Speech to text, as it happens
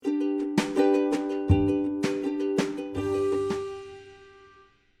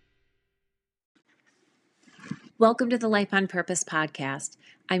Welcome to the Life on Purpose podcast.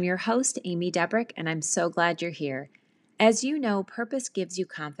 I'm your host, Amy Debrick, and I'm so glad you're here. As you know, purpose gives you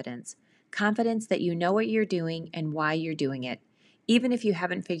confidence. Confidence that you know what you're doing and why you're doing it, even if you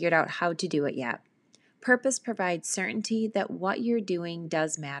haven't figured out how to do it yet. Purpose provides certainty that what you're doing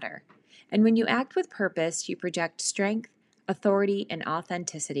does matter. And when you act with purpose, you project strength, authority, and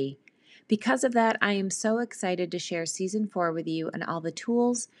authenticity. Because of that, I am so excited to share Season 4 with you and all the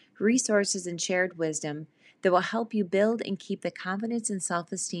tools, resources, and shared wisdom that will help you build and keep the confidence and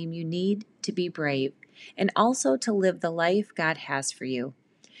self-esteem you need to be brave, and also to live the life God has for you.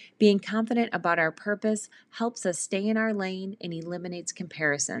 Being confident about our purpose helps us stay in our lane and eliminates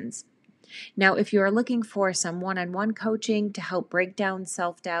comparisons. Now, if you are looking for some one-on-one coaching to help break down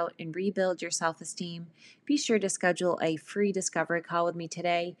self-doubt and rebuild your self-esteem, be sure to schedule a free discovery call with me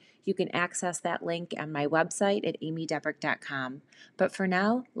today. You can access that link on my website at amydebrick.com. But for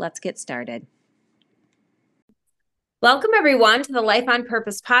now, let's get started. Welcome, everyone, to the Life on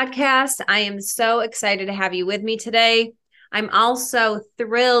Purpose podcast. I am so excited to have you with me today. I'm also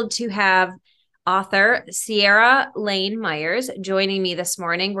thrilled to have author Ciara Lane Myers joining me this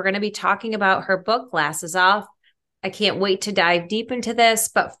morning. We're going to be talking about her book, Glasses Off. I can't wait to dive deep into this.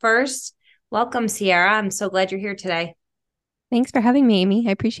 But first, welcome, Ciara. I'm so glad you're here today. Thanks for having me, Amy.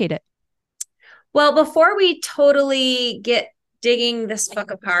 I appreciate it. Well, before we totally get digging this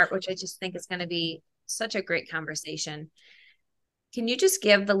book apart, which I just think is going to be such a great conversation, can you just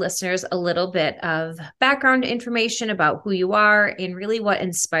give the listeners a little bit of background information about who you are and really what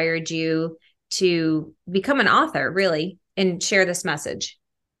inspired you to become an author, really, and share this message?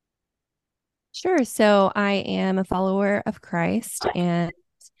 Sure. So I am a follower of Christ, and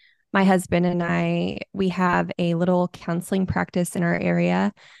my husband and we have a little counseling practice in our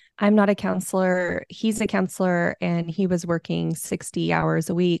area. I'm not a counselor. He's a counselor, and he was working 60 hours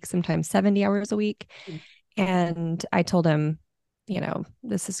a week, sometimes 70 hours a week. And I told him,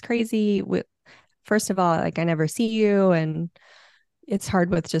 this is crazy. First of all, I never see you, and it's hard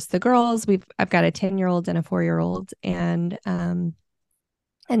with just the girls. I've got a 10-year-old and a 4-year-old, and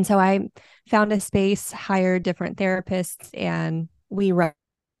so I found a space, hired different therapists, and we run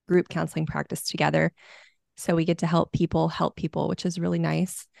group counseling practice together. So we get to help people, which is really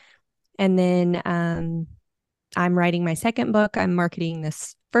nice. And then I'm writing my second book. I'm marketing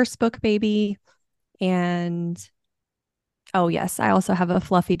this first book, baby. And oh, yes, I also have a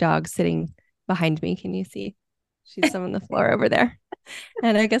fluffy dog sitting behind me. Can you see? She's on the floor over there.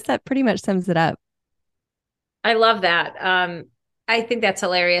 And I guess that pretty much sums it up. I love that. I think that's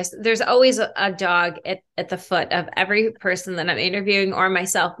hilarious. There's always a dog at the foot of every person that I'm interviewing or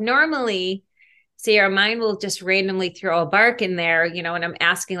myself. Normally, Ciara, mine will just randomly throw a bark in there, when I'm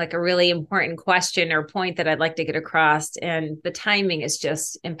asking like a really important question or point that I'd like to get across. And the timing is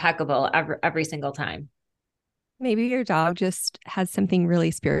just impeccable every single time. Maybe your dog just has something really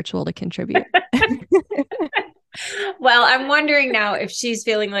spiritual to contribute. Well, I'm wondering now if she's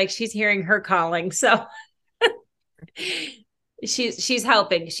feeling like she's hearing her calling. So she's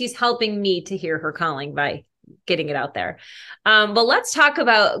helping. She's helping me to hear her calling by getting it out there. But let's talk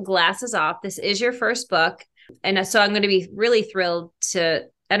about Glasses Off. This is your first book. And so I'm going to be really thrilled to,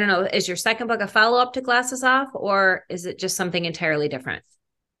 I don't know, is your second book a follow-up to Glasses Off, or is it just something entirely different?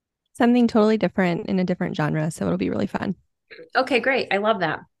 Something totally different in a different genre. So it'll be really fun. Okay, great. I love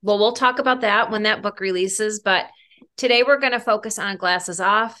that. Well, we'll talk about that when that book releases. But today we're going to focus on Glasses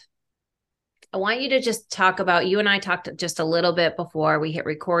Off. I want you to just talk about, you and I talked just a little bit before we hit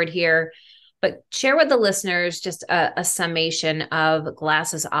record here, but share with the listeners just a summation of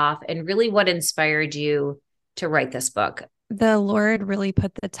Glasses Off and really what inspired you to write this book. The Lord really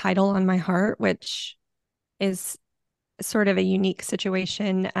put the title on my heart, which is sort of a unique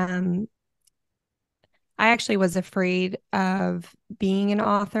situation. I actually was afraid of being an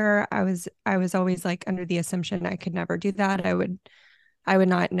author. I was always like under the assumption I could never do that. I would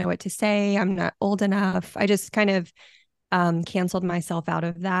not know what to say. I'm not old enough. I just kind of canceled myself out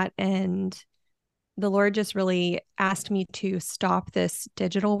of that. And the Lord just really asked me to stop this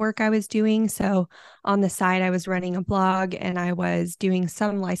digital work I was doing. So on the side, I was running a blog and I was doing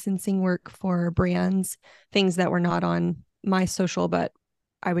some licensing work for brands, things that were not on my social, but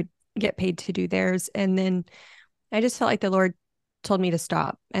I would get paid to do theirs. And then I just felt like the Lord told me to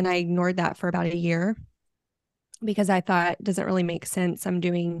stop. And I ignored that for about a year because I thought it doesn't really make sense. I'm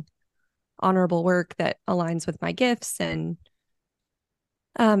doing honorable work that aligns with my gifts. And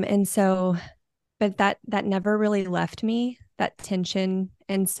so but that never really left me, that tension.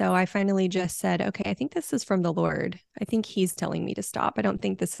 And so I finally just said, okay, I think this is from the Lord. I think he's telling me to stop. I don't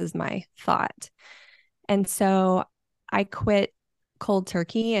think this is my thought. And so I quit cold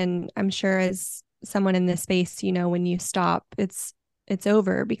turkey. And I'm sure as someone in this space, you know, when you stop, it's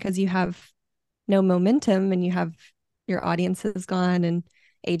over because you have no momentum and you have your audience is gone and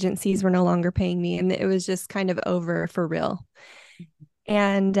agencies were no longer paying me and it was just kind of over for real.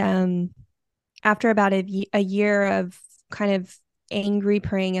 And after about a year of kind of angry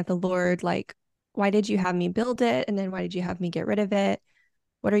praying at the Lord, like, why did you have me build it? And then why did you have me get rid of it?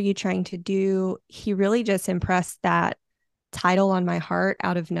 What are you trying to do? He really just impressed that title on my heart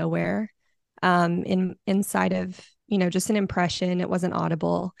out of nowhere. Inside of, you know, just an impression. It wasn't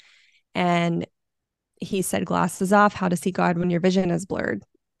audible. And he said, glasses off, how to see God when your vision is blurred.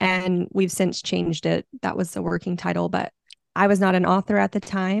 And we've since changed it. That was the working title, but I was not an author at the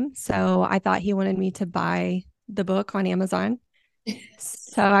time. So I thought he wanted me to buy the book on Amazon.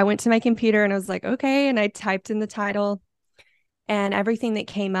 So I went to my computer and I was like, okay. And I typed in the title, and everything that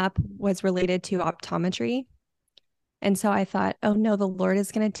came up was related to optometry. And so I thought, oh no, the Lord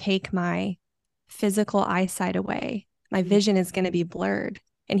is going to take my physical eyesight away. My vision is going to be blurred.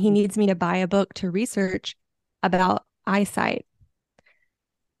 And he needs me to buy a book to research about eyesight.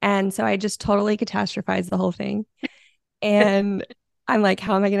 And so I just totally catastrophized the whole thing. And I'm like,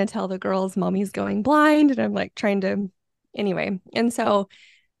 how am I going to tell the girls mommy's going blind? And I'm like trying to, anyway. And so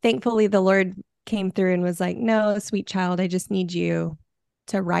thankfully the Lord came through and was like, no, sweet child, I just need you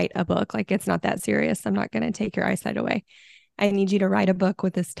to write a book. Like, it's not that serious. I'm not going to take your eyesight away. I need you to write a book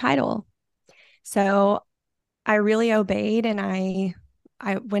with this title. So I really obeyed, and I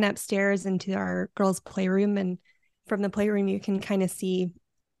went upstairs into our girls' playroom, and from the playroom you can kind of see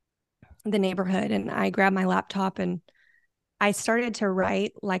the neighborhood, and I grabbed my laptop and I started to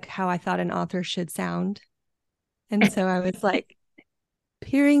write like how I thought an author should sound. And so I was like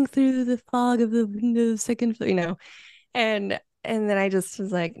peering through the fog of the window, second floor, you know. And then I just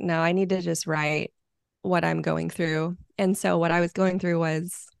was like, no, I need to just write what I'm going through. And so what I was going through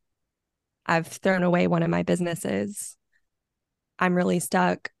was, I've thrown away one of my businesses. I'm really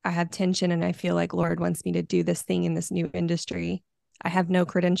stuck. I have tension and I feel like Lord wants me to do this thing in this new industry. I have no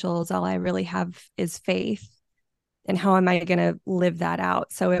credentials. All I really have is faith. And how am I going to live that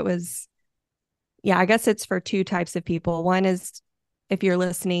out? So it was, yeah, I guess it's for two types of people. One is if you're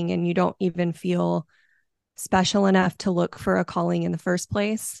listening and you don't even feel special enough to look for a calling in the first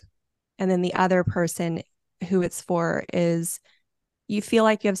place. And then the other person who it's for is you feel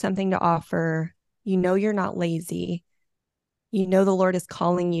like you have something to offer. You know, you're not lazy. You know, the Lord is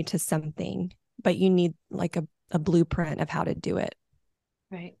calling you to something, but you need like a blueprint of how to do it.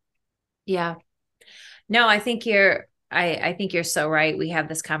 Right. Yeah. No, I think you're so right. We have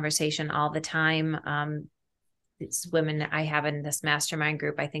this conversation all the time. It's women I have in this mastermind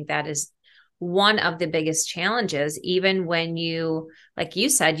group. I think that is one of the biggest challenges, even when you, like you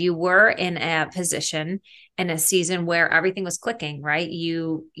said, you were in a position in a season where everything was clicking, right?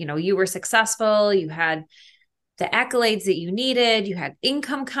 You were successful, you had the accolades that you needed, you had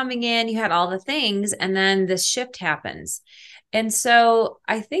income coming in, you had all the things, and then this shift happens. And so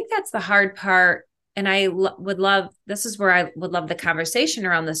I think that's the hard part. And would love, this is where I would love the conversation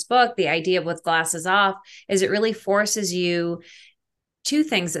around this book. The idea of with glasses off is it really forces you. Two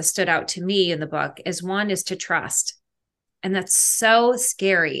things that stood out to me in the book is one is to trust. And that's so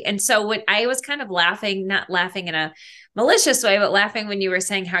scary. And so when I was kind of laughing, not laughing in a malicious way, but laughing when you were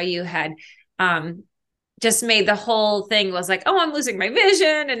saying how you had just made the whole thing was like, oh, I'm losing my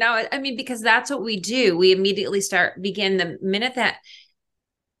vision. And now, I mean, because that's what we do. We immediately begin the minute that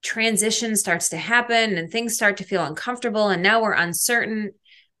transition starts to happen and things start to feel uncomfortable. And now we're uncertain.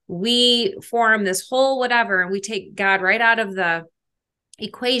 We form this whole whatever, and we take God right out of the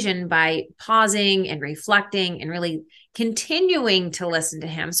equation by pausing and reflecting and really continuing to listen to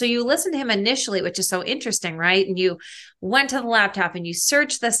him. So you listen to him initially, which is so interesting, right? And you went to the laptop and you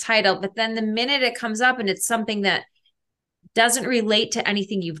searched this title, but then the minute it comes up and it's something that doesn't relate to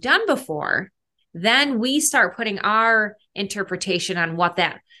anything you've done before, then we start putting our interpretation on what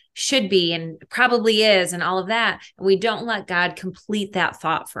that should be and probably is and all of that. And we don't let God complete that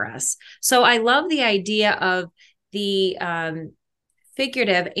thought for us. So I love the idea of the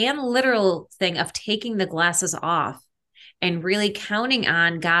figurative and literal thing of taking the glasses off and really counting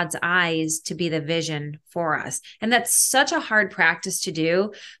on God's eyes to be the vision for us. And that's such a hard practice to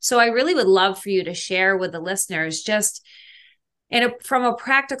do. So I really would love for you to share with the listeners just from a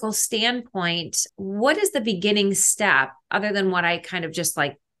practical standpoint, what is the beginning step other than what I kind of just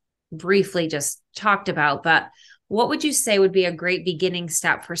like briefly just talked about, but what would you say would be a great beginning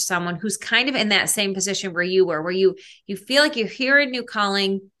step for someone who's kind of in that same position where you were, where you feel like you hear a new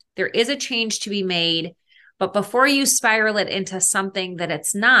calling, there is a change to be made, but before you spiral it into something that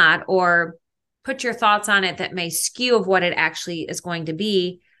it's not, or put your thoughts on it that may skew of what it actually is going to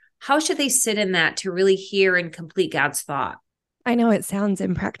be, how should they sit in that to really hear and complete God's thought? I know it sounds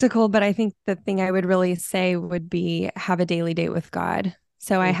impractical, but I think the thing I would really say would be have a daily date with God.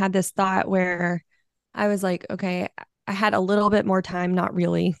 So I Mm. had this thought where I was like, okay, I had a little bit more time, not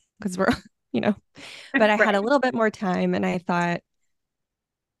really, because we're, you know, but I had a Right. little bit more time. And I thought,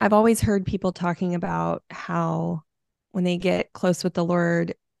 I've always heard people talking about how when they get close with the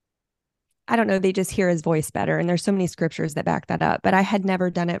Lord, I don't know, they just hear his voice better. And there's so many scriptures that back that up, but I had never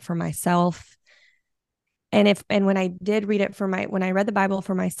done it for myself. And when I did read it when I read the Bible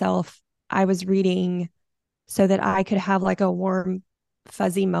for myself, I was reading so that I could have like a warm,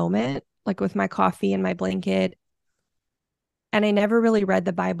 fuzzy moment, like with my coffee and my blanket. And I never really read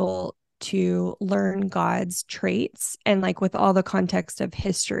the Bible to learn God's traits and like with all the context of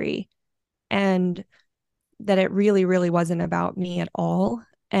history, and that it really, really wasn't about me at all.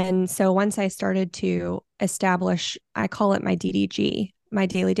 And so once I started to establish, I call it my DDG, my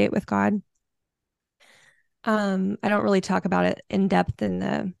daily date with God. I don't really talk about it in depth in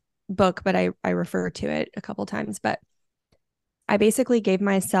the book, but I refer to it a couple times. But I basically gave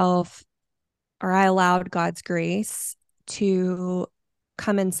myself, or I allowed God's grace to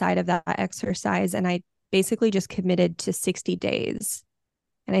come inside of that exercise. And I basically just committed to 60 days.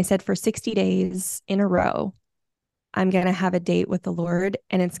 And I said, for 60 days in a row, I'm going to have a date with the Lord,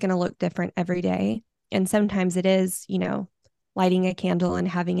 and it's going to look different every day. And sometimes it is, lighting a candle and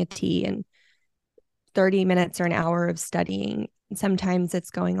having a tea and 30 minutes or an hour of studying. And sometimes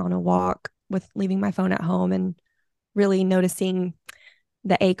it's going on a walk with leaving my phone at home and really noticing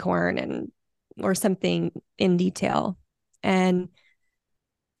the acorn and or something in detail. And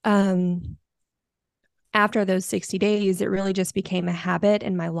um after those 60 days, it really just became a habit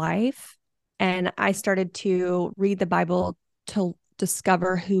in my life. And I started to read the Bible to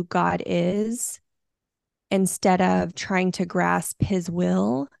discover who God is instead of trying to grasp his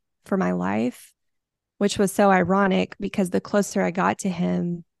will for my life, which was so ironic because the closer I got to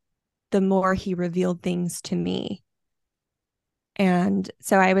him, the more he revealed things to me. And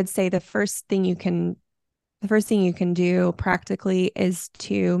so I would say the first thing you can do practically is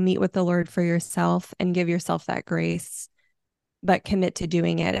to meet with the Lord for yourself and give yourself that grace, but commit to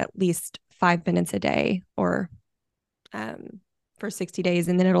doing it at least 5 minutes a day or for 60 days.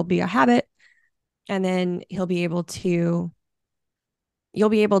 And then it'll be a habit. And then you'll be able to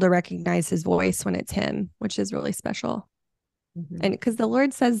recognize his voice when it's him, which is really special. Mhm. And because the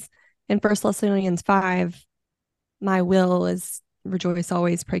Lord says in 1 Thessalonians 5, my will is rejoice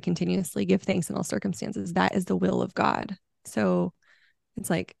always, pray continuously, give thanks in all circumstances. That is the will of God. So it's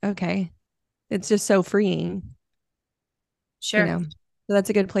like, okay, it's just so freeing, you Sure. know. So that's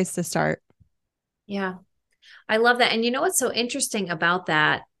a good place to start. Yeah. I love that. And you know what's so interesting about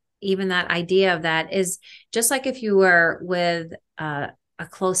that, even that idea of that, is just like if you were with a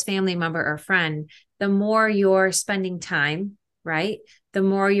close family member or friend, the more you're spending time, right? The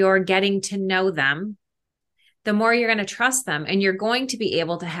more you're getting to know them, the more you're going to trust them, and you're going to be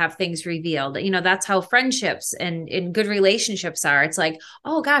able to have things revealed. That's how friendships and in good relationships are. It's like,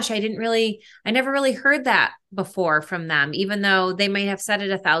 oh gosh, I never really heard that before from them, even though they might have said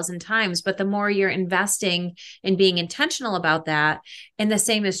it 1,000 times. But the more you're investing in being intentional about that, and the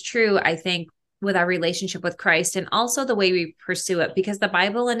same is true, I think, with our relationship with Christ, and also the way we pursue it, because the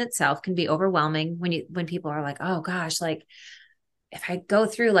Bible in itself can be overwhelming when people are like, oh gosh, like if I go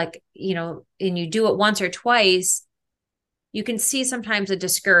through, like, and you do it once or twice, you can see sometimes a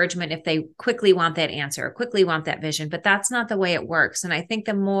discouragement if they quickly want that answer or quickly want that vision, but that's not the way it works. And I think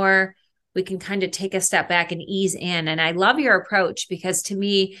the more we can kind of take a step back and ease in, and I love your approach, because to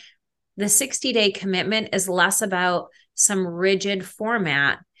me, the 60-day commitment is less about some rigid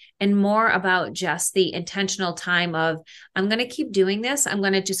format and more about just the intentional time of, I'm going to keep doing this. I'm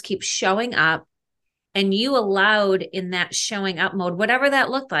going to just keep showing up, and you allowed in that showing up mode, whatever that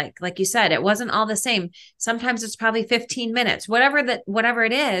looked like you said, it wasn't all the same. Sometimes it's probably 15 minutes, whatever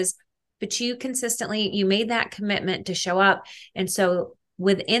it is, but you made that commitment to show up. And so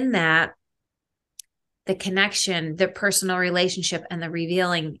within that, the connection, the personal relationship, and the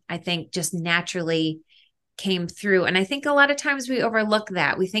revealing, I think, just naturally came through. And I think a lot of times we overlook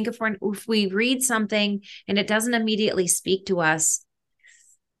that. We think if we read something and it doesn't immediately speak to us,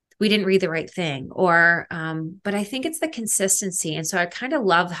 we didn't read the right thing. But I think it's the consistency. And so I kind of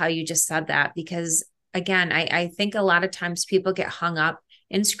love how you just said that, because again, I think a lot of times people get hung up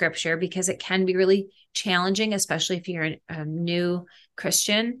in scripture because it can be really challenging, especially if you're a new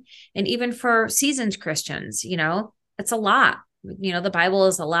Christian, and even for seasoned Christians, it's a lot. The Bible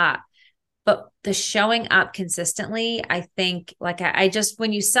is a lot. But the showing up consistently, I think, like I just,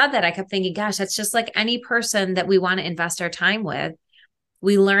 when you said that, I kept thinking, gosh, that's just like any person that we want to invest our time with.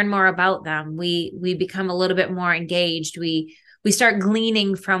 we learn more about them. We become a little bit more engaged. We start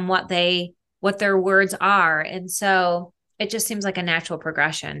gleaning from what their words are. And so it just seems like a natural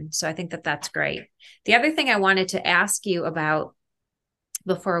progression. So I think that that's great. The other thing I wanted to ask you about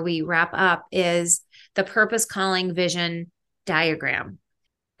before we wrap up is the purpose calling vision diagram.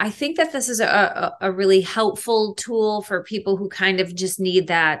 I think that this is a really helpful tool for people who kind of just need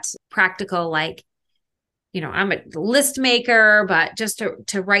that practical, like, I'm a list maker, but just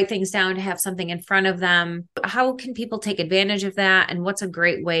to write things down, to have something in front of them. How can people take advantage of that? And what's a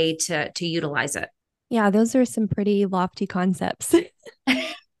great way to utilize it? Yeah, those are some pretty lofty concepts.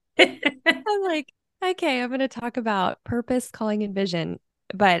 I'm like, okay, I'm going to talk about purpose, calling, and vision.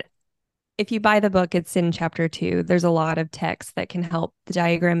 But if you buy the book, it's in chapter 2. There's a lot of text that can help the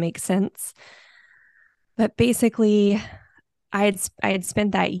diagram make sense. But basically, I had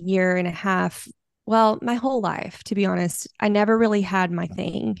spent that year and a half, well, my whole life, to be honest. I never really had my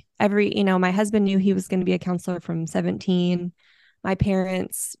thing. My husband knew he was going to be a counselor from 17. My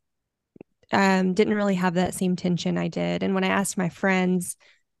parents didn't really have that same tension I did. And when I asked my friends,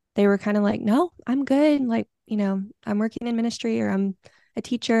 they were kind of like, no, I'm good. Like, I'm working in ministry or I'm a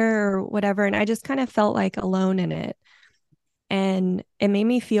teacher or whatever. And I just kind of felt like alone in it. And it made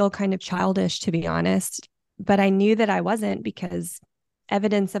me feel kind of childish, to be honest. But I knew that I wasn't, because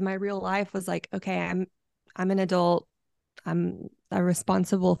evidence of my real life was like, okay, I'm an adult. I'm a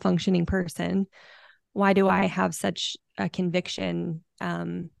responsible, functioning person. Why do I have such a conviction?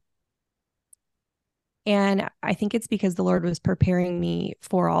 And I think it's because the Lord was preparing me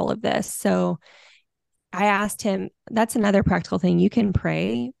for all of this. So I asked him, that's another practical thing. You can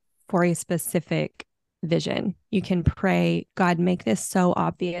pray for a specific vision. You can pray, God, make this so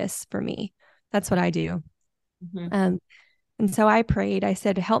obvious for me. That's what I do. Mm-hmm. And so I prayed, I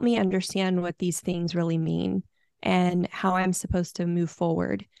said, help me understand what these things really mean and how I'm supposed to move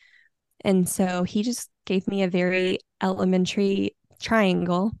forward. And so he just gave me a very elementary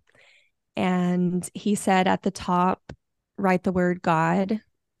triangle. And he said, at the top, write the word God.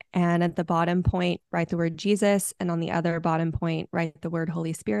 And at the bottom point, write the word Jesus. And on the other bottom point, write the word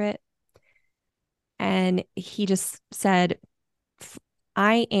Holy Spirit. And he just said,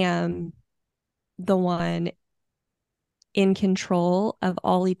 I am the one in control of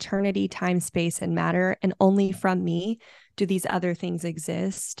all eternity, time, space, and matter. And only from me do these other things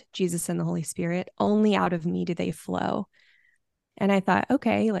exist, Jesus and the Holy Spirit. Only out of me do they flow. And I thought,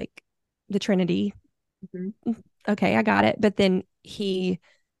 okay, like the Trinity. Mm-hmm. Okay, I got it. But then he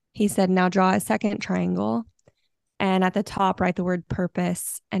said, now draw a second triangle. And at the top, write the word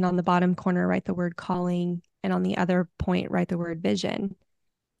purpose. And on the bottom corner, write the word calling. And on the other point, write the word vision.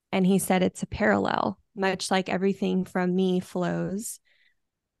 And he said it's a parallel, much like everything from me flows.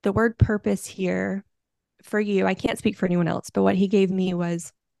 The word purpose here for you, I can't speak for anyone else, but what he gave me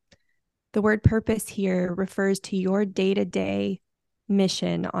was the word purpose here refers to your day to day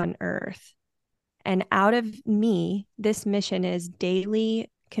mission on earth. And out of me, this mission is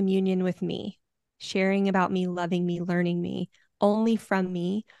daily communion with me, sharing about me, loving me, learning me. Only from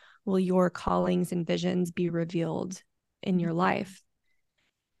me will your callings and visions be revealed in your life.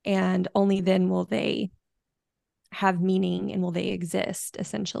 And only then will they have meaning and will they exist,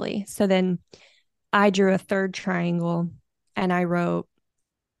 essentially. So then I drew a third triangle and I wrote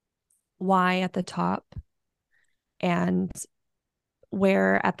why at the top and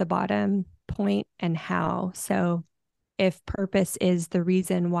where at the bottom point and how. So if purpose is the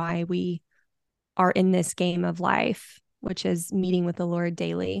reason why we are in this game of life, which is meeting with the Lord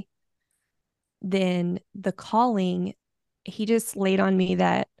daily, then the calling, he just laid on me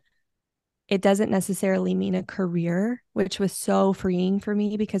that it doesn't necessarily mean a career, which was so freeing for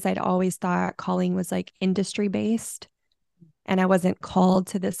me because I'd always thought calling was like industry based and I wasn't called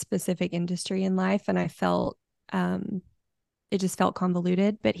to this specific industry in life. And I felt, it just felt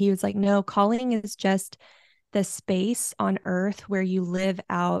convoluted. But he was like, no, calling is just the space on earth where you live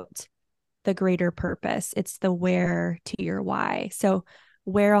out the greater purpose. It's the where to your why. So,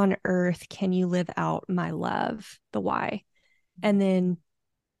 where on earth can you live out my love? The why. And then,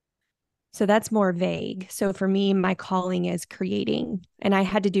 so that's more vague. So, for me, my calling is creating. And I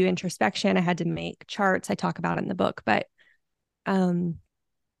had to do introspection. I had to make charts. I talk about it in the book. But, and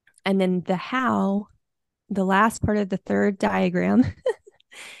then the how, the last part of the third diagram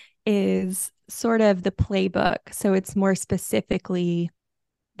is sort of the playbook. So, it's more specifically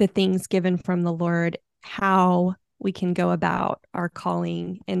the things given from the Lord, how we can go about our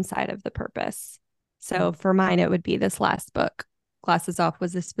calling inside of the purpose. So for mine, it would be this last book, Glasses Off,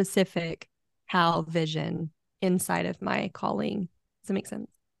 was a specific how vision inside of my calling. Does that make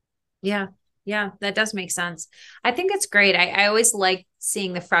sense? Yeah. Yeah, that does make sense. I think it's great. I always like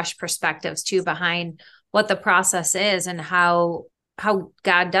seeing the fresh perspectives too behind what the process is and how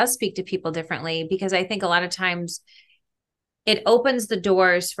God does speak to people differently, because I think a lot of times it opens the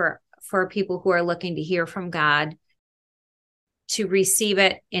doors for people who are looking to hear from God to receive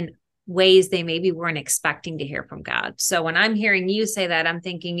it in ways they maybe weren't expecting to hear from God. So when I'm hearing you say that, I'm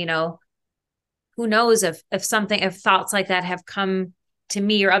thinking, who knows if thoughts like that have come to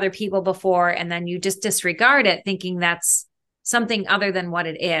me or other people before, and then you just disregard it thinking that's something other than what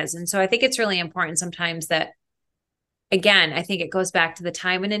it is. And so I think it's really important sometimes that, again, I think it goes back to the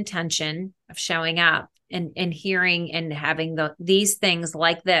time and intention of showing up and hearing and having these things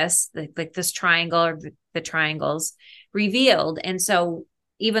like this, like this triangle or the triangles revealed. And so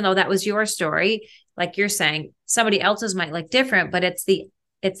even though that was your story, like you're saying, somebody else's might look different, but it's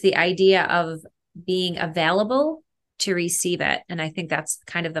the idea of being available to receive it. And I think that's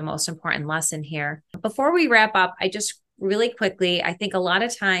kind of the most important lesson here. Before we wrap up, I just really quickly, I think a lot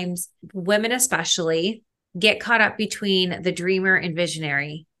of times women especially get caught up between the dreamer and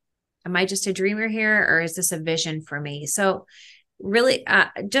visionary. Am I just a dreamer here, or is this a vision for me? So really,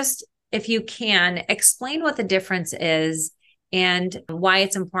 just if you can explain what the difference is and why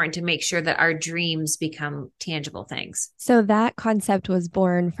it's important to make sure that our dreams become tangible things. So that concept was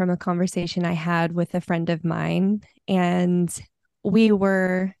born from a conversation I had with a friend of mine, and we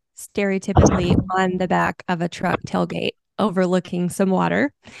were stereotypically on the back of a truck tailgate overlooking some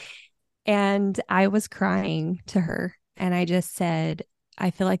water. And I was crying to her, and I just said, I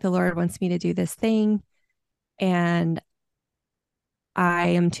feel like the Lord wants me to do this thing, and I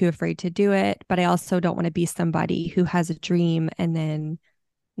am too afraid to do it. But I also don't want to be somebody who has a dream and then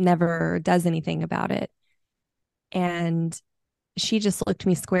never does anything about it. And she just looked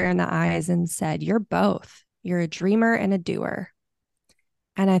me square in the eyes and said, You're both. You're a dreamer and a doer.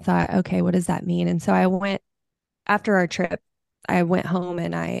 And I thought, okay, what does that mean? And so I went after our trip, I went home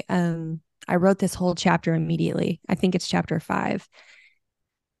and I wrote this whole chapter immediately. I think it's chapter 5.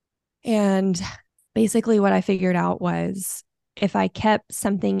 And basically what I figured out was if I kept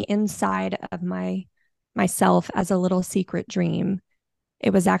something inside of myself as a little secret dream,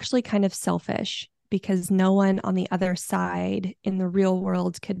 it was actually kind of selfish because no one on the other side in the real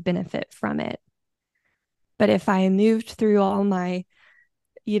world could benefit from it. But if I moved through all my,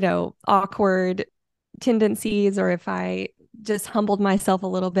 awkward tendencies, or if I just humbled myself a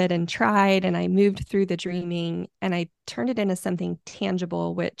little bit and tried and I moved through the dreaming and I turned it into something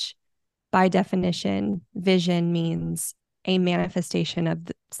tangible, which by definition, vision means a manifestation of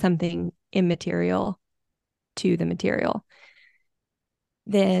something immaterial to the material,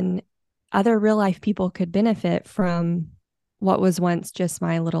 then other real life people could benefit from what was once just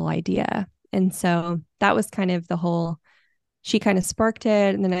my little idea. And so that was kind of the whole, she kind of sparked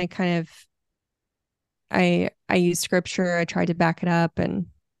it. And then I used scripture. I tried to back it up. And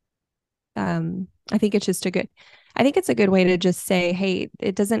I think it's a good way to just say, hey,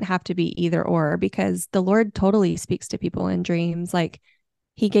 it doesn't have to be either or, because the Lord totally speaks to people in dreams. Like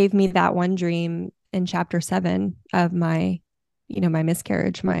he gave me that one dream in chapter 7 of my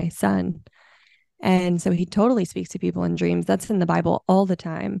miscarriage, my son. And so he totally speaks to people in dreams. That's in the Bible all the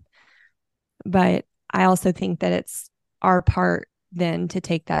time. But I also think that it's our part then to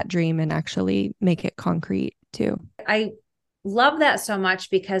take that dream and actually make it concrete too. I love that so much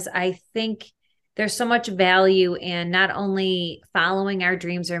because I think there's so much value in not only following our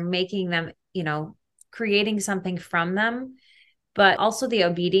dreams or making them, creating something from them, but also the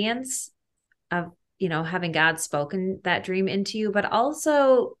obedience of, having God spoken that dream into you, but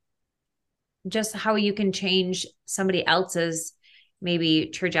also just how you can change somebody else's maybe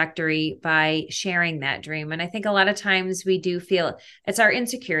trajectory by sharing that dream. And I think a lot of times we do feel it's our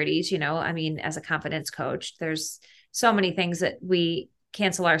insecurities, I mean, as a confidence coach, there's so many things that we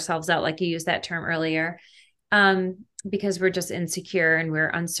cancel ourselves out, like you used that term earlier, because we're just insecure and we're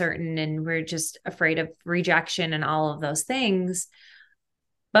uncertain and we're just afraid of rejection and all of those things.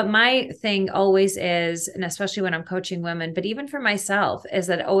 But my thing always is, and especially when I'm coaching women, but even for myself, is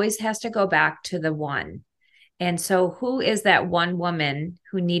that it always has to go back to the one. And so, who is that one woman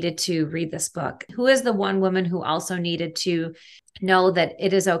who needed to read this book? Who is the one woman who also needed to know that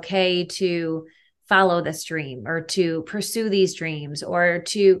it is okay to follow this dream or to pursue these dreams or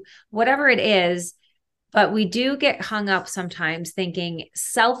to whatever it is? But we do get hung up sometimes thinking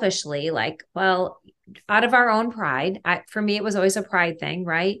selfishly, like, well, out of our own pride. For me, it was always a pride thing,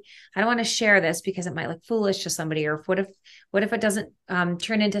 right? I don't want to share this because it might look foolish to somebody, or what if it doesn't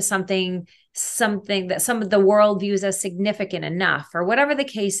turn into something that some of the world views as significant enough, or whatever the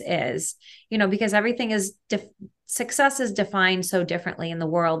case is, because everything is success is defined so differently in the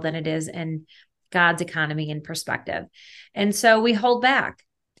world than it is in God's economy and perspective. And so we hold back.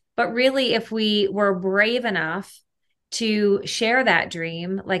 But really, if we were brave enough to share that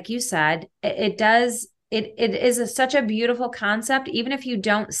dream, like you said, it does. It is such a beautiful concept, even if you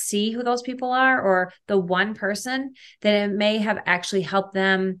don't see who those people are or the one person, that it may have actually helped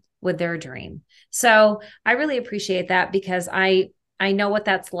them with their dream. So I really appreciate that because I know what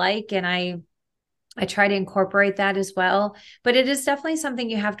that's like, and I try to incorporate that as well. But it is definitely something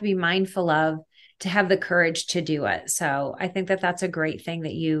you have to be mindful of to have the courage to do it. So I think that that's a great thing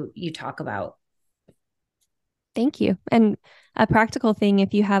that you talk about. Thank you. And a practical thing,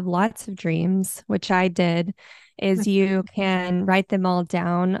 if you have lots of dreams, which I did, is you can write them all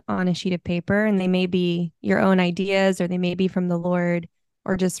down on a sheet of paper, and they may be your own ideas or they may be from the Lord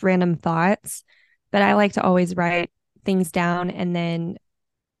or just random thoughts. But I like to always write things down and then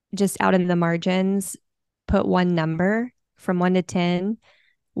just out in the margins, put one number from 1 to 10,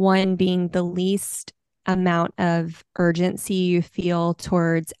 one being the least amount of urgency you feel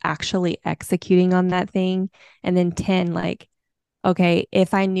towards actually executing on that thing. And then 10, like, okay,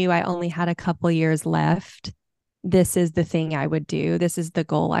 if I knew I only had a couple years left, this is the thing I would do. This is the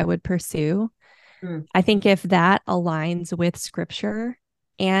goal I would pursue. Mm, I think if that aligns with scripture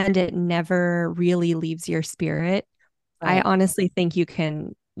and it never really leaves your spirit, I right. honestly think you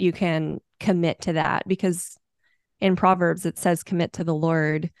can commit to that, because in Proverbs it says commit to the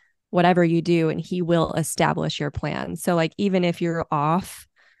Lord whatever you do and he will establish your plan. So like even if you're off,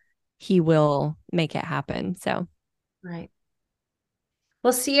 he will make it happen. So Right.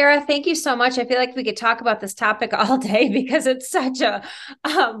 Well, Ciara, thank you so much. I feel like we could talk about this topic all day because it's such a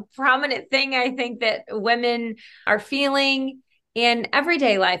prominent thing, I think, that women are feeling in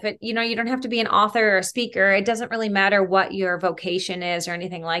everyday life. You don't have to be an author or a speaker. It doesn't really matter what your vocation is or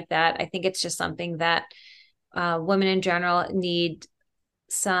anything like that. I think it's just something that women in general need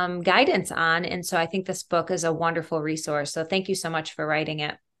some guidance on. And so I think this book is a wonderful resource. So thank you so much for writing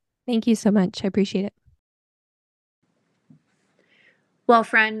it. thank you so much. I appreciate it. Well,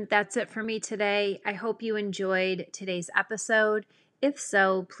 friend, that's it for me today. I hope you enjoyed today's episode. If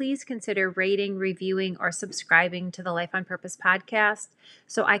so, please consider rating, reviewing, or subscribing to the Life on Purpose podcast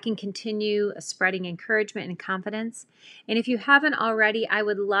so I can continue spreading encouragement and confidence. And if you haven't already, I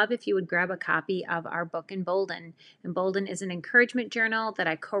would love if you would grab a copy of our book, Embolden. Embolden is an encouragement journal that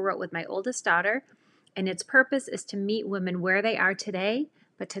I co wrote with my oldest daughter, and its purpose is to meet women where they are today,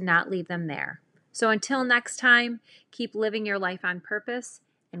 but to not leave them there. So until next time, keep living your life on purpose,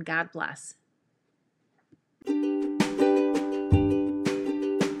 and God bless.